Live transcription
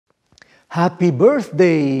Happy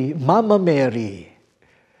birthday, Mama Mary!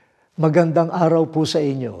 Magandang araw po sa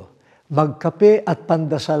inyo. Magkape at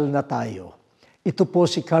pandasal na tayo. Ito po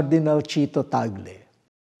si Cardinal Chito Tagle.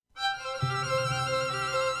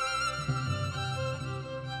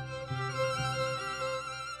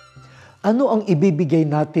 Ano ang ibibigay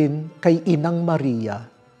natin kay Inang Maria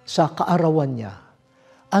sa kaarawan niya?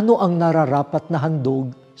 Ano ang nararapat na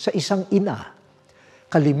handog sa isang ina?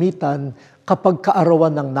 Kalimitan, kapag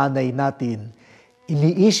kaarawan ng nanay natin,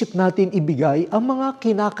 iniisip natin ibigay ang mga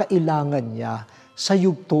kinakailangan niya sa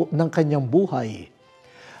yugto ng kanyang buhay.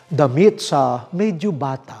 Damit sa medyo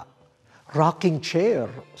bata, rocking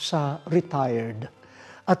chair sa retired,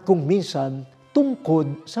 at kung minsan,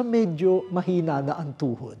 tungkod sa medyo mahina na ang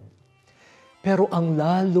tuhod. Pero ang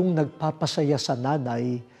lalong nagpapasaya sa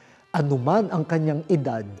nanay, anuman ang kanyang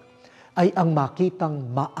edad, ay ang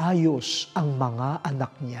makitang maayos ang mga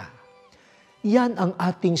anak niya. Yan ang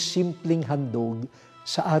ating simpleng handog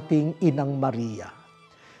sa ating Inang Maria.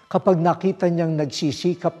 Kapag nakita niyang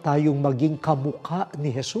nagsisikap tayong maging kamukha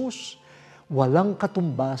ni Jesus, walang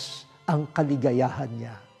katumbas ang kaligayahan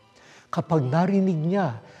niya. Kapag narinig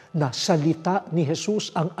niya na salita ni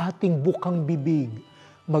Jesus ang ating bukang bibig,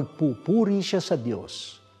 magpupuri siya sa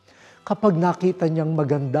Diyos. Kapag nakita niyang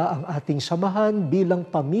maganda ang ating samahan bilang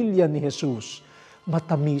pamilya ni Jesus,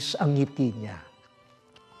 matamis ang ngiti niya.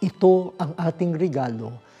 Ito ang ating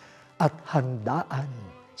regalo at handaan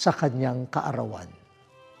sa kanyang kaarawan.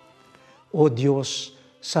 O Diyos,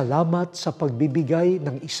 salamat sa pagbibigay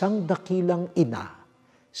ng isang dakilang ina,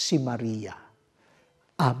 si Maria.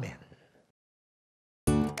 Amen.